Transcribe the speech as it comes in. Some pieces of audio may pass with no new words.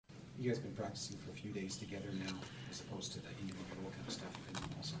You guys been practicing for a few days together now, as opposed to the individual kind of stuff you've been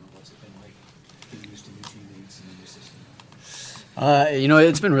doing all summer. What's it been like getting used to new teammates and a new system?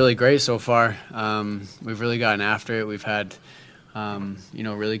 It's been really great so far. We've really gotten after it. We've had,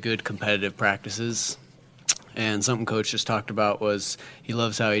 really good competitive practices. And something Coach just talked about was he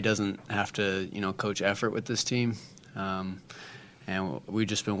loves how he doesn't have to, coach effort with this team. And we've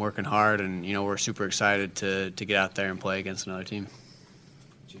just been working hard, and, we're super excited to get out there and play against another team.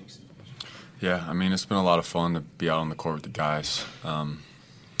 Yeah, it's been a lot of fun to be out on the court with the guys. And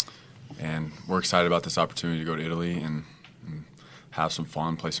we're excited about this opportunity to go to Italy and have some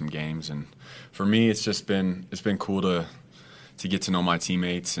fun, play some games. And for me, it's been cool to get to know my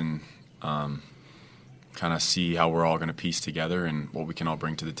teammates and kind of see how we're all going to piece together and what we can all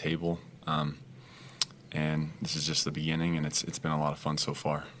bring to the table. And this is just the beginning, and it's been a lot of fun so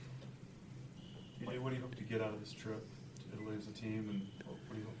far. What do you hope to get out of this trip to Italy as a team, and what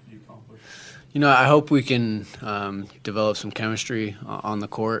do you hope you accomplish? I hope we can develop some chemistry on the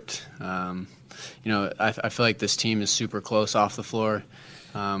court. I feel like this team is super close off the floor.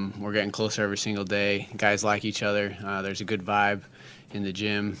 We're getting closer every single day. Guys like each other. There's a good vibe in the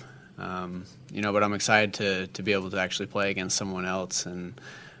gym. But I'm excited to be able to actually play against someone else and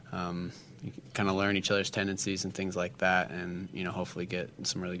kind of learn each other's tendencies and things like that, and hopefully get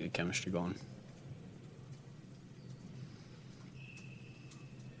some really good chemistry going.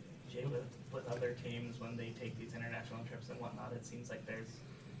 Jay, with other teams, when they take these international trips and whatnot, it seems like there's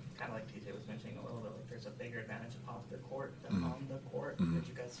kind of like TJ was mentioning a little bit, like there's a bigger advantage off the court than on the court. Did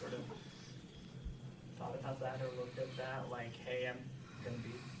you guys sort of thought about that or looked at that? Like, hey, I'm going to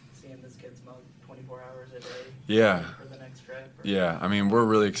be seeing this kid's mug 24 hours a day for the next trip? Yeah, we're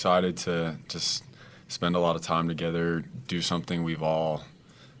really excited to just spend a lot of time together, do something we've all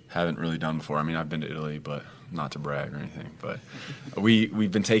haven't really done before. I've been to Italy, but not to brag or anything. But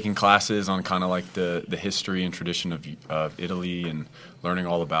we've been taking classes on kind of like the history and tradition of Italy and learning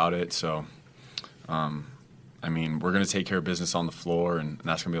all about it. So, we're going to take care of business on the floor, and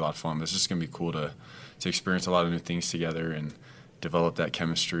that's going to be a lot of fun. It's just going to be cool to experience a lot of new things together and develop that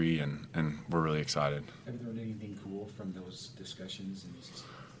chemistry, and we're really excited. Have you learned anything cool from those discussions and just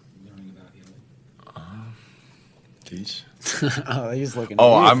learning about Italy? Teach? He's looking.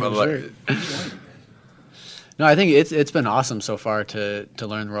 No, I think it's been awesome so far to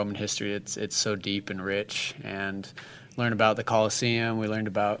learn Roman history. It's so deep and rich, and learn about the Colosseum. We learned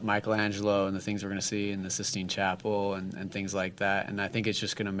about Michelangelo and the things we're going to see in the Sistine Chapel and things like that. And I think it's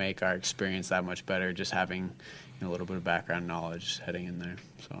just going to make our experience that much better, just having a little bit of background knowledge heading in there.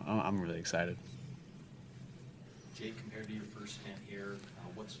 So I'm really excited. Jake, compared to your first stint here,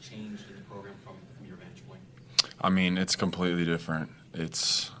 what's changed in the program from your vantage point? It's completely different.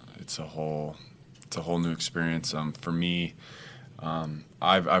 It's a whole new experience. For me,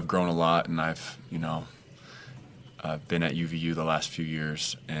 I've grown a lot, and I've been at UVU the last few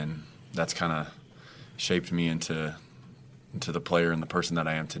years, and that's kind of shaped me into the player and the person that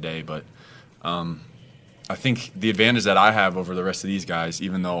I am today. But I think the advantage that I have over the rest of these guys,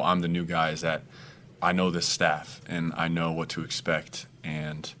 even though I'm the new guy, is that I know this staff and I know what to expect,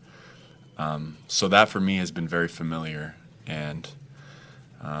 and so that for me has been very familiar. And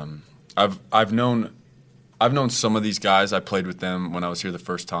I've known some of these guys. I played with them when I was here the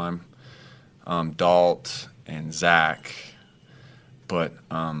first time, Dalt and Zach, but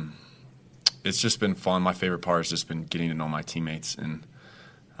it's just been fun. My favorite part has just been getting to know my teammates, and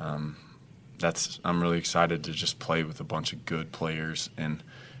I'm really excited to just play with a bunch of good players and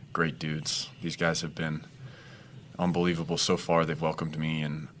great dudes. These guys have been unbelievable so far. They've welcomed me,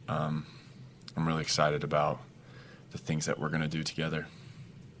 and I'm really excited about the things that we're going to do together.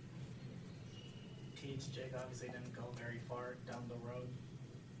 Jake obviously didn't go very far down the road,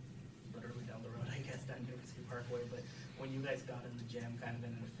 literally down the road, I guess, down University Parkway. But when you guys got in the gym, kind of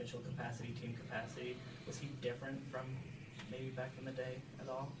in an official capacity, team capacity, was he different from maybe back in the day at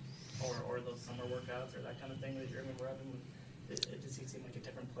all? Or those summer workouts or that kind of thing that you remember of him? Does he seem like a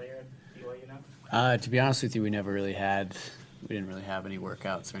different player at BYU now? To be honest with you, we didn't really have any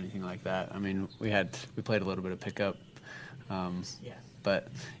workouts or anything like that. We played a little bit of pickup. But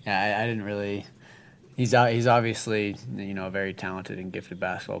yeah, I didn't really. He's obviously a very talented and gifted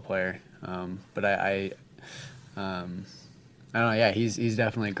basketball player. But I don't know. Yeah, he's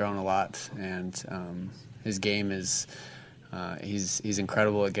definitely grown a lot, and his game is. He's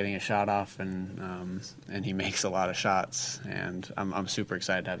incredible at getting a shot off, and he makes a lot of shots, and I'm super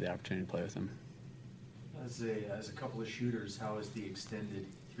excited to have the opportunity to play with him. As a couple of shooters, how has the extended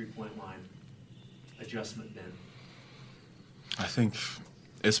three-point line adjustment been? I think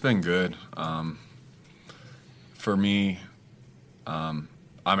it's been good. For me,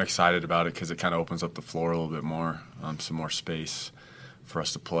 I'm excited about it because it kind of opens up the floor a little bit more, some more space for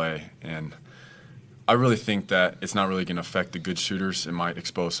us to play. And I really think that it's not really going to affect the good shooters. It might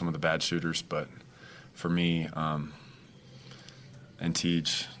expose some of the bad shooters, but for me and Tej,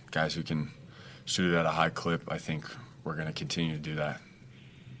 guys who can shoot it at a high clip, I think we're going to continue to do that.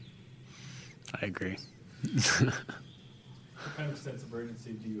 I agree. What kind of sense of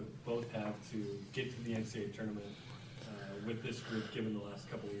urgency do you both have to get to the NCAA tournament with this group, given the last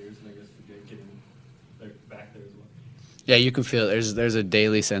couple of years, and I guess for Jake getting back there as well? Yeah, you can feel there's a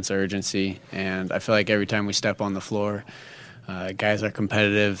daily sense of urgency, and I feel like every time we step on the floor, guys are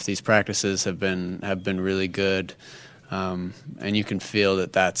competitive. These practices have been really good, and you can feel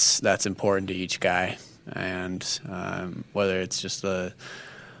that that's important to each guy. And whether it's just a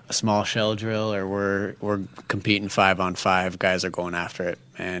small shell drill or we're competing 5-on-5, guys are going after it,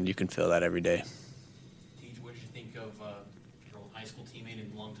 and you can feel that every day. Tej, what did you think of your old high school teammate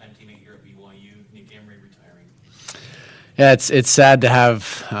and longtime teammate here at BYU, Nick Emery, retiring? Yeah, it's sad to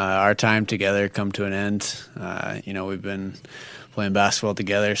have our time together come to an end. We've been playing basketball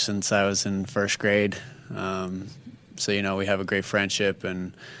together since I was in first grade, so we have a great friendship,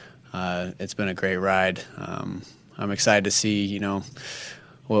 and it's been a great ride. I'm excited to see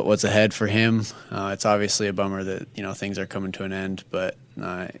what's ahead for him. It's obviously a bummer that things are coming to an end, but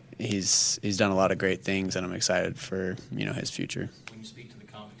he's done a lot of great things, and I'm excited for his future. When you speak to the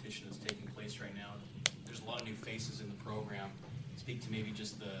competition that's taking place right now, there's a lot of new faces in the program. Speak to maybe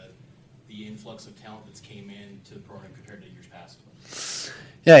just the influx of talent that's came into the program compared to years past.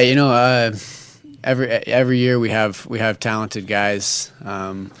 Yeah, every year we have talented guys.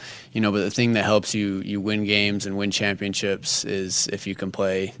 But the thing that helps you win games and win championships is if you can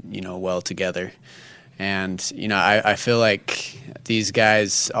play, well together. And, I feel like these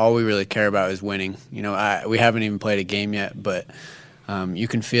guys, all we really care about is winning. We haven't even played a game yet, but you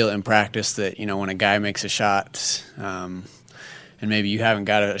can feel in practice that, when a guy makes a shot, and maybe you haven't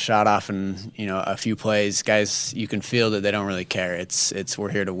got a shot off in, a few plays, guys, you can feel that they don't really care. It's we're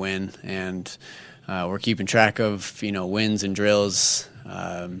here to win, and we're keeping track of, wins and drills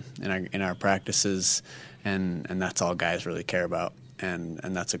in our practices, and that's all guys really care about, and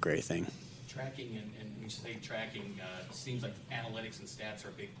that's a great thing. Tracking, and when you say tracking, it seems like analytics and stats are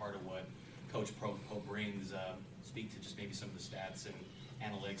a big part of what Coach Pro brings. Speak to just maybe some of the stats and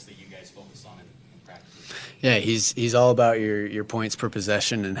analytics that you guys focus on in practice. Yeah, he's all about your points per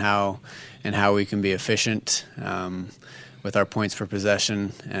possession and how we can be efficient with our points per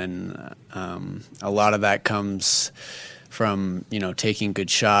possession, and a lot of that comes from taking good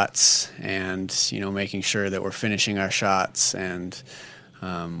shots and making sure that we're finishing our shots, and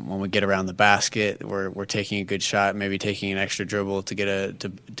when we get around the basket, we're taking a good shot, maybe taking an extra dribble to get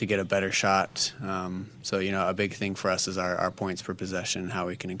a better shot. So a big thing for us is our points per possession, how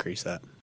we can increase that.